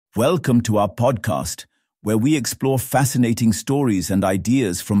Welcome to our podcast, where we explore fascinating stories and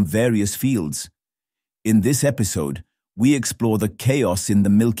ideas from various fields. In this episode, we explore the chaos in the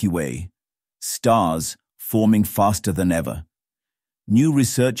Milky Way, stars forming faster than ever. New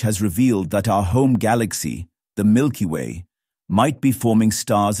research has revealed that our home galaxy, the Milky Way, might be forming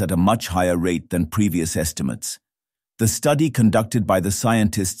stars at a much higher rate than previous estimates. The study conducted by the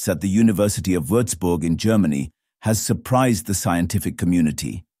scientists at the University of Würzburg in Germany has surprised the scientific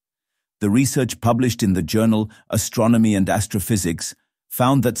community. The research published in the journal Astronomy and Astrophysics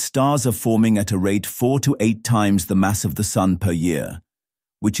found that stars are forming at a rate 4 to 8 times the mass of the Sun per year,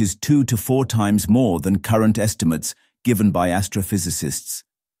 which is 2 to 4 times more than current estimates given by astrophysicists.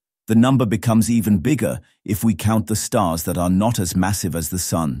 The number becomes even bigger if we count the stars that are not as massive as the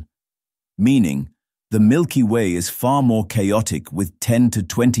Sun. Meaning, the Milky Way is far more chaotic, with 10 to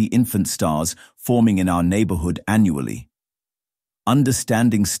 20 infant stars forming in our neighborhood annually.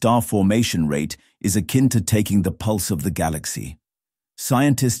 Understanding star formation rate is akin to taking the pulse of the galaxy.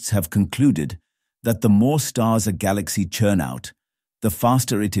 Scientists have concluded that the more stars a galaxy churn out, the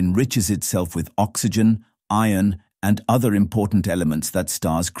faster it enriches itself with oxygen, iron, and other important elements that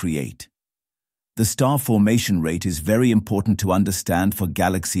stars create. The star formation rate is very important to understand for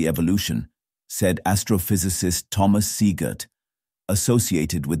galaxy evolution, said astrophysicist Thomas Siegert,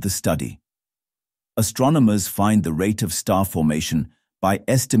 associated with the study. Astronomers find the rate of star formation by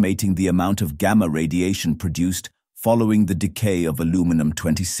estimating the amount of gamma radiation produced following the decay of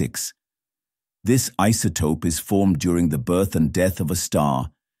aluminum-26. This isotope is formed during the birth and death of a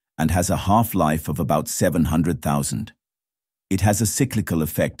star and has a half-life of about 700,000. It has a cyclical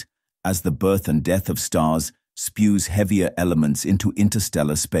effect as the birth and death of stars spews heavier elements into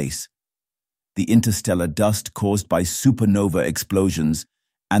interstellar space. The interstellar dust caused by supernova explosions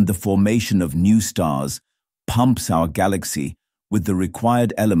and the formation of new stars pumps our galaxy with the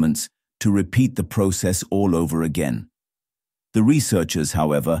required elements to repeat the process all over again. The researchers,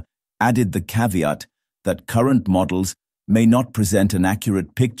 however, added the caveat that current models may not present an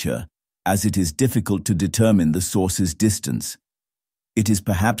accurate picture, as it is difficult to determine the source's distance. It is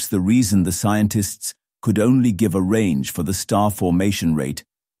perhaps the reason the scientists could only give a range for the star formation rate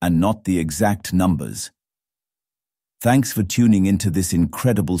and not the exact numbers. Thanks for tuning into this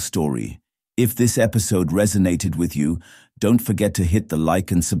incredible story. If this episode resonated with you, don't forget to hit the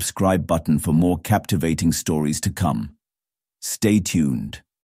like and subscribe button for more captivating stories to come. Stay tuned.